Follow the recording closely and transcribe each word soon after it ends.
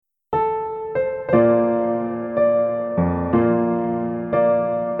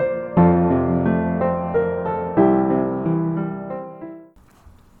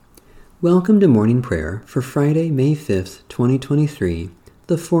Welcome to morning prayer for Friday, May 5th, 2023,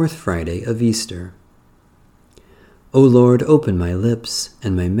 the fourth Friday of Easter. O Lord, open my lips,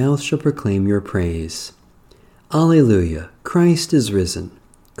 and my mouth shall proclaim your praise. Alleluia! Christ is risen.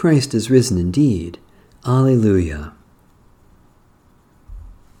 Christ is risen indeed. Alleluia!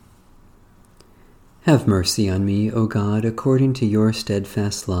 Have mercy on me, O God, according to your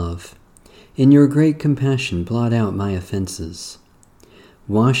steadfast love. In your great compassion blot out my offenses.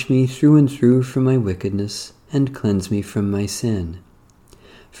 Wash me through and through from my wickedness, and cleanse me from my sin.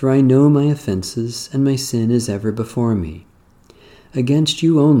 For I know my offenses, and my sin is ever before me. Against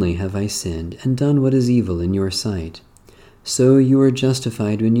you only have I sinned, and done what is evil in your sight. So you are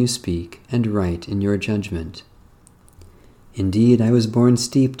justified when you speak, and right in your judgment. Indeed, I was born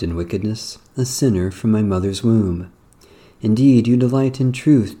steeped in wickedness, a sinner from my mother's womb. Indeed, you delight in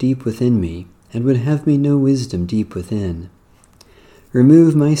truth deep within me, and would have me know wisdom deep within.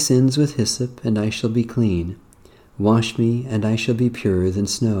 Remove my sins with hyssop, and I shall be clean. Wash me, and I shall be purer than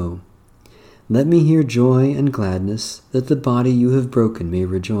snow. Let me hear joy and gladness, that the body you have broken may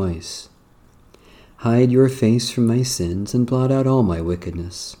rejoice. Hide your face from my sins, and blot out all my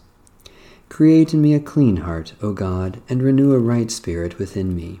wickedness. Create in me a clean heart, O God, and renew a right spirit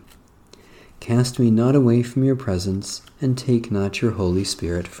within me. Cast me not away from your presence, and take not your Holy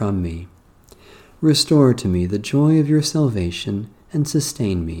Spirit from me. Restore to me the joy of your salvation, and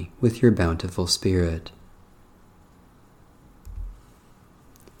sustain me with your bountiful Spirit.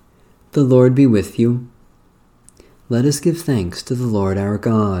 The Lord be with you. Let us give thanks to the Lord our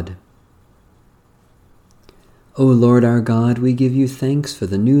God. O Lord our God, we give you thanks for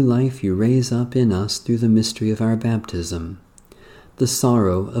the new life you raise up in us through the mystery of our baptism, the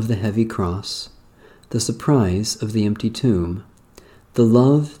sorrow of the heavy cross, the surprise of the empty tomb, the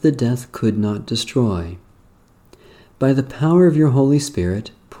love that death could not destroy. By the power of your Holy Spirit,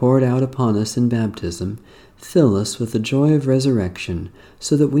 poured out upon us in baptism, fill us with the joy of resurrection,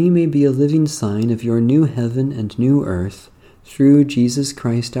 so that we may be a living sign of your new heaven and new earth, through Jesus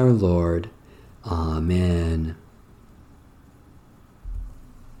Christ our Lord. Amen.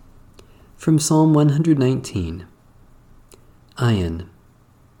 From Psalm 119. Ayin.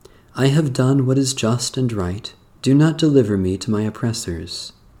 I have done what is just and right. Do not deliver me to my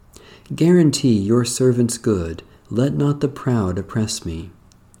oppressors. Guarantee your servant's good. Let not the proud oppress me.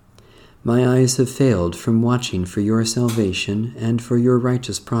 My eyes have failed from watching for your salvation and for your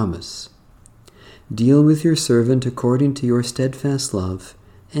righteous promise. Deal with your servant according to your steadfast love,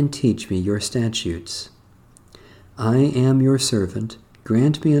 and teach me your statutes. I am your servant.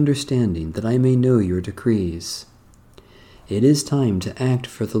 Grant me understanding, that I may know your decrees. It is time to act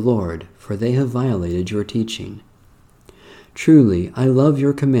for the Lord, for they have violated your teaching. Truly, I love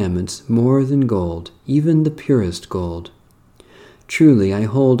your commandments more than gold, even the purest gold. Truly, I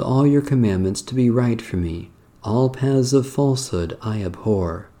hold all your commandments to be right for me. All paths of falsehood I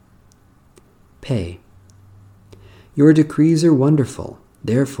abhor. Pay. Your decrees are wonderful,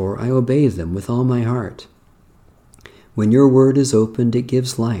 therefore I obey them with all my heart. When your word is opened, it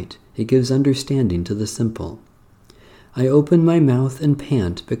gives light, it gives understanding to the simple. I open my mouth and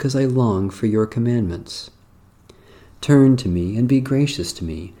pant because I long for your commandments. Turn to me and be gracious to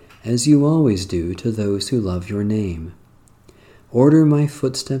me, as you always do to those who love your name. Order my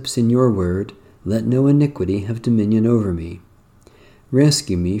footsteps in your word, let no iniquity have dominion over me.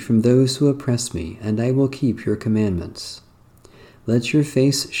 Rescue me from those who oppress me, and I will keep your commandments. Let your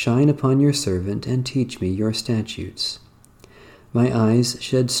face shine upon your servant, and teach me your statutes. My eyes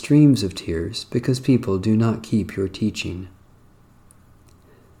shed streams of tears, because people do not keep your teaching.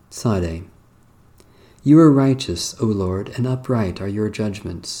 Sade. You are righteous, O Lord, and upright are your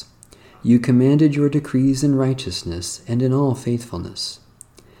judgments. You commanded your decrees in righteousness and in all faithfulness.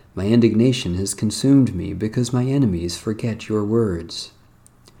 My indignation has consumed me, because my enemies forget your words.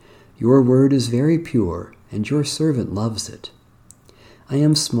 Your word is very pure, and your servant loves it. I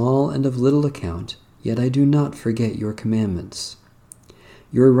am small and of little account, yet I do not forget your commandments.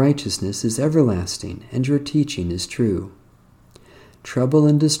 Your righteousness is everlasting, and your teaching is true. Trouble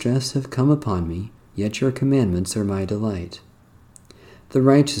and distress have come upon me, yet your commandments are my delight. The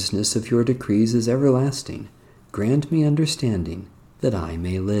righteousness of your decrees is everlasting. Grant me understanding, that I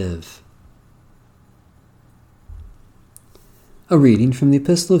may live. A reading from the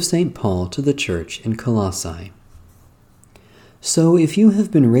Epistle of St. Paul to the Church in Colossae. So if you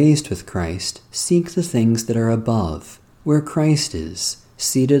have been raised with Christ, seek the things that are above, where Christ is,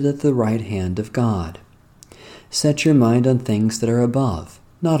 seated at the right hand of God. Set your mind on things that are above,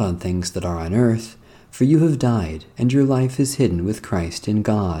 not on things that are on earth, for you have died, and your life is hidden with Christ in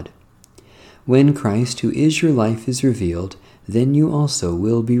God. When Christ, who is your life, is revealed, then you also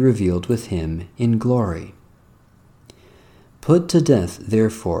will be revealed with him in glory. Put to death,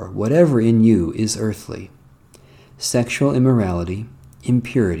 therefore, whatever in you is earthly: sexual immorality,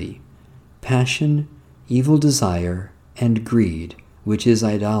 impurity, passion, evil desire, and greed, which is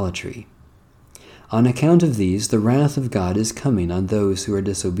idolatry. On account of these, the wrath of God is coming on those who are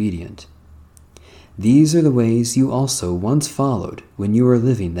disobedient. These are the ways you also once followed when you were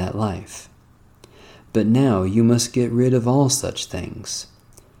living that life. But now you must get rid of all such things: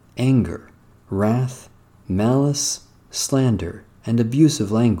 anger, wrath, malice, slander, and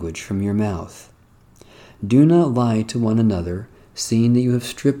abusive language from your mouth. Do not lie to one another, seeing that you have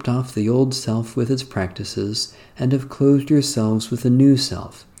stripped off the old self with its practices, and have clothed yourselves with a new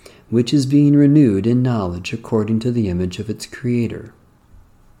self, which is being renewed in knowledge according to the image of its Creator.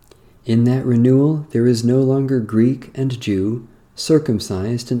 In that renewal there is no longer Greek and Jew,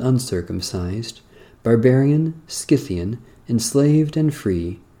 circumcised and uncircumcised, barbarian, Scythian, enslaved and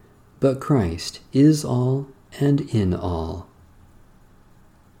free, but Christ is all and in all.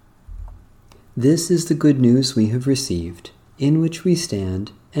 This is the good news we have received, in which we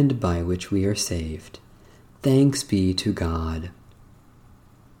stand and by which we are saved. Thanks be to God.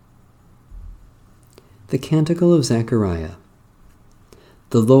 The Canticle of Zechariah.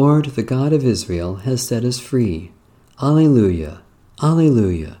 The Lord, the God of Israel, has set us free. Alleluia,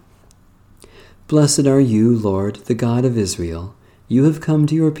 Alleluia. Blessed are you, Lord, the God of Israel. You have come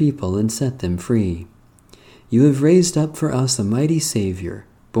to your people and set them free. You have raised up for us a mighty Savior,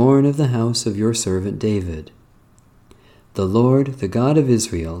 born of the house of your servant David. The Lord, the God of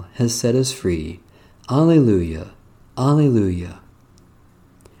Israel, has set us free. Alleluia, Alleluia.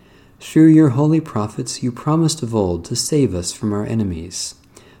 Through your holy prophets you promised of old to save us from our enemies,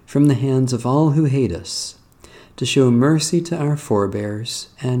 from the hands of all who hate us, to show mercy to our forebears,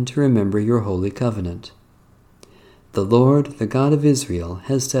 and to remember your holy covenant. The Lord, the God of Israel,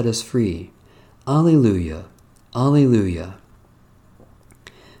 has set us free. Alleluia, Alleluia.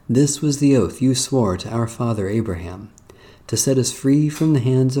 This was the oath you swore to our father Abraham, to set us free from the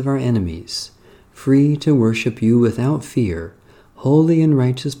hands of our enemies, free to worship you without fear, holy and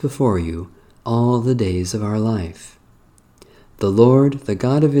righteous before you all the days of our life. The Lord, the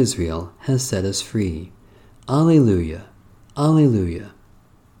God of Israel, has set us free. Alleluia, Alleluia.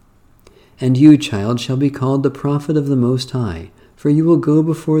 And you, child, shall be called the prophet of the Most High, for you will go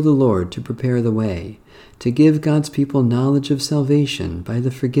before the Lord to prepare the way, to give God's people knowledge of salvation by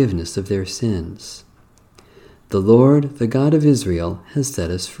the forgiveness of their sins. The Lord, the God of Israel, has set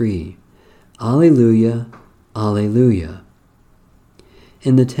us free. Alleluia, Alleluia.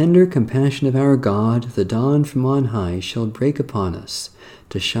 In the tender compassion of our God, the dawn from on high shall break upon us,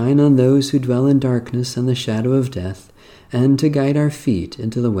 to shine on those who dwell in darkness and the shadow of death, and to guide our feet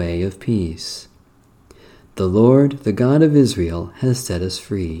into the way of peace. The Lord, the God of Israel, has set us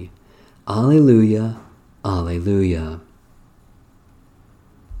free. Alleluia, Alleluia.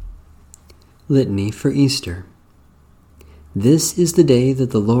 Litany for Easter. This is the day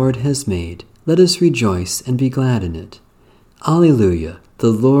that the Lord has made. Let us rejoice and be glad in it. Alleluia,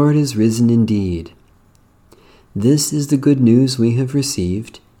 the Lord is risen indeed. This is the good news we have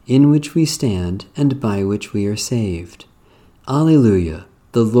received, in which we stand and by which we are saved. Alleluia,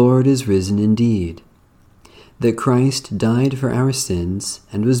 the Lord is risen indeed. That Christ died for our sins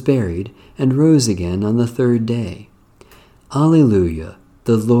and was buried and rose again on the third day. Alleluia,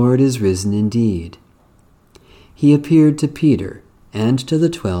 the Lord is risen indeed. He appeared to Peter and to the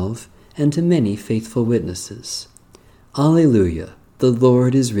 12 and to many faithful witnesses. Alleluia, the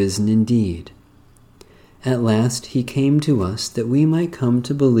Lord is risen indeed. At last he came to us that we might come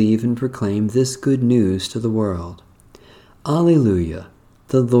to believe and proclaim this good news to the world. Alleluia,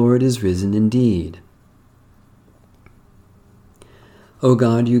 the Lord is risen indeed. O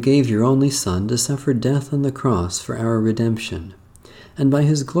God, you gave your only Son to suffer death on the cross for our redemption, and by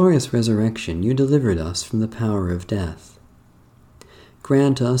his glorious resurrection you delivered us from the power of death.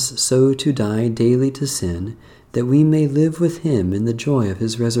 Grant us so to die daily to sin, that we may live with him in the joy of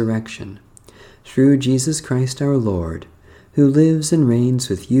his resurrection, through Jesus Christ our Lord, who lives and reigns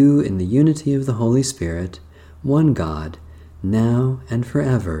with you in the unity of the Holy Spirit, one God, now and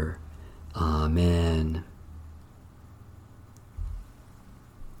forever. Amen.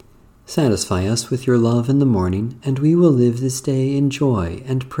 Satisfy us with your love in the morning, and we will live this day in joy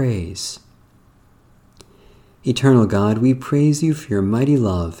and praise. Eternal God, we praise you for your mighty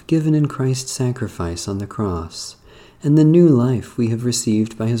love given in Christ's sacrifice on the cross, and the new life we have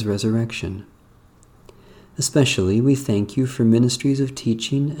received by his resurrection. Especially we thank you for ministries of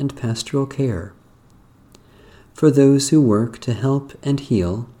teaching and pastoral care, for those who work to help and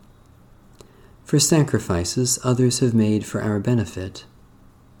heal, for sacrifices others have made for our benefit,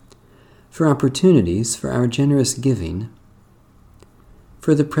 for opportunities for our generous giving,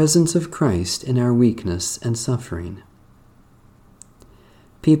 for the presence of Christ in our weakness and suffering.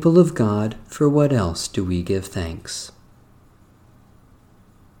 People of God, for what else do we give thanks?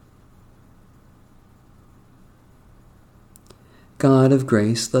 God of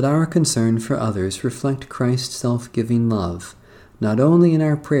grace, let our concern for others reflect Christ's self-giving love, not only in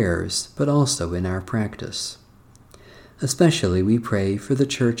our prayers, but also in our practice. Especially we pray for the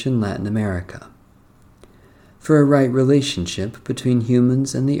Church in Latin America, for a right relationship between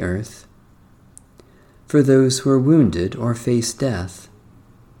humans and the earth, for those who are wounded or face death,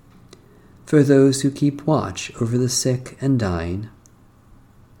 for those who keep watch over the sick and dying,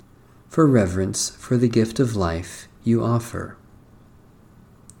 for reverence for the gift of life you offer.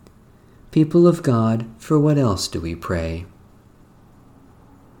 People of God, for what else do we pray?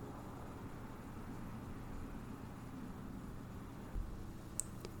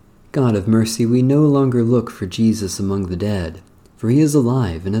 God of mercy, we no longer look for Jesus among the dead, for he is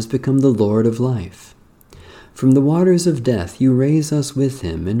alive and has become the Lord of life. From the waters of death you raise us with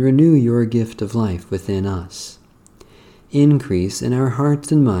him and renew your gift of life within us. Increase in our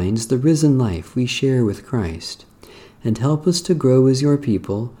hearts and minds the risen life we share with Christ, and help us to grow as your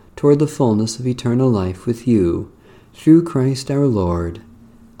people toward the fullness of eternal life with you, through Christ our Lord.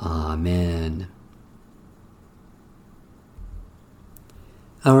 Amen.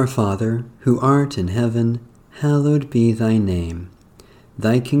 Our Father, who art in heaven, hallowed be thy name.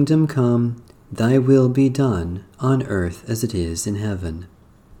 Thy kingdom come, thy will be done, on earth as it is in heaven.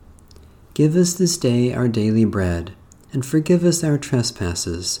 Give us this day our daily bread, and forgive us our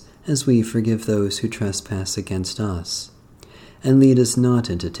trespasses, as we forgive those who trespass against us. And lead us not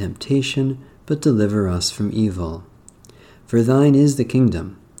into temptation, but deliver us from evil. For thine is the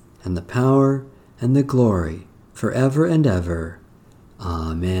kingdom, and the power, and the glory, forever and ever.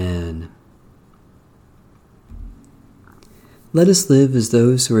 Amen. Let us live as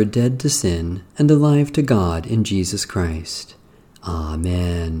those who are dead to sin and alive to God in Jesus Christ.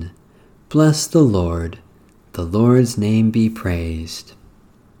 Amen. Bless the Lord. The Lord's name be praised.